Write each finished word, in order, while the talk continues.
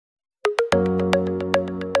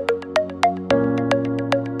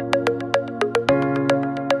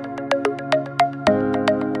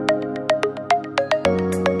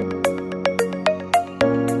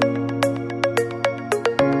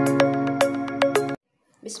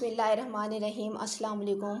Bismillahirrahmanirrahim. Assalamu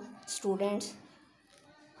alaikum students.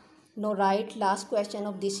 Now write last question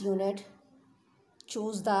of this unit.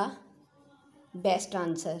 Choose the best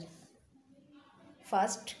answer.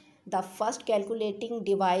 First, the first calculating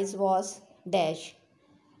device was dash,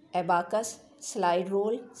 abacus, slide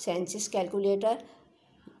rule, census calculator,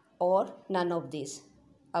 or none of these.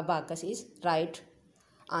 Abacus is right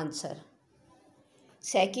answer.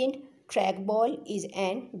 Second, trackball is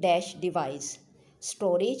an dash device.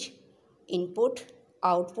 Storage, input,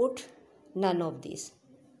 output, none of these.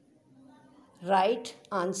 Right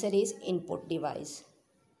answer is input device.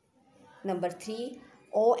 Number 3,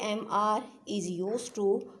 OMR is used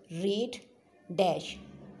to read dash,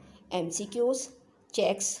 MCQs,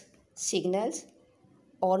 checks, signals,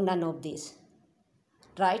 or none of these.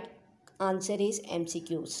 Right answer is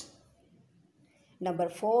MCQs. Number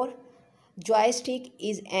 4, joystick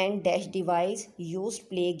is an dash device used to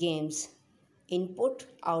play games. Input,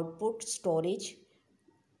 output, storage,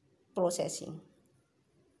 processing.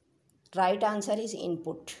 Right answer is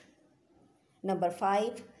input. Number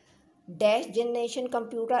 5, dash generation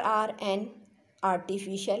computer are an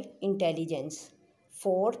artificial intelligence.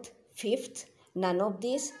 Fourth, fifth, none of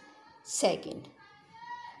these. Second.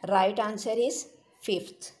 Right answer is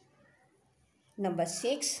fifth. Number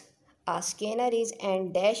 6, a scanner is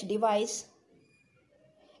an dash device.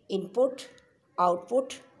 Input,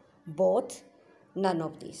 output, both, none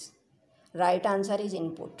of these. Right answer is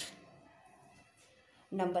input.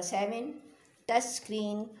 Number 7, touch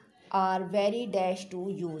screen are very dash to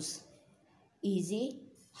use. Easy,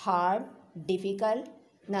 hard, difficult,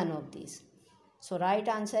 none of these. So right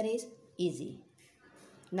answer is easy.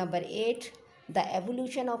 Number 8, the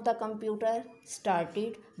evolution of the computer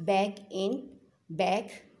started back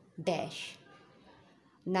dash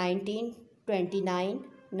 1929,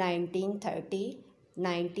 1930,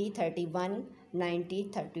 1931,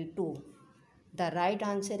 1932. The right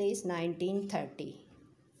answer is 1930.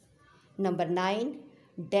 Number 9,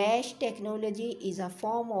 dash technology is a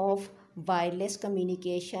form of wireless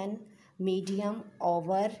communication medium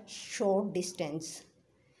over short distance.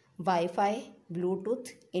 Wi-Fi,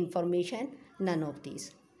 Bluetooth, information, none of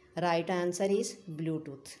these. Right answer is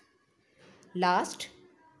Bluetooth. Last,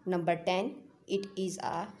 number 10, it is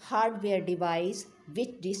a hardware device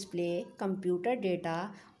which display computer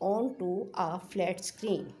data onto a flat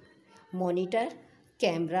screen. Monitor,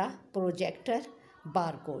 camera, projector,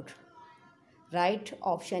 barcode. Right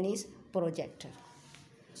option is projector.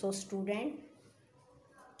 So student,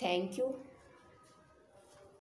 thank you.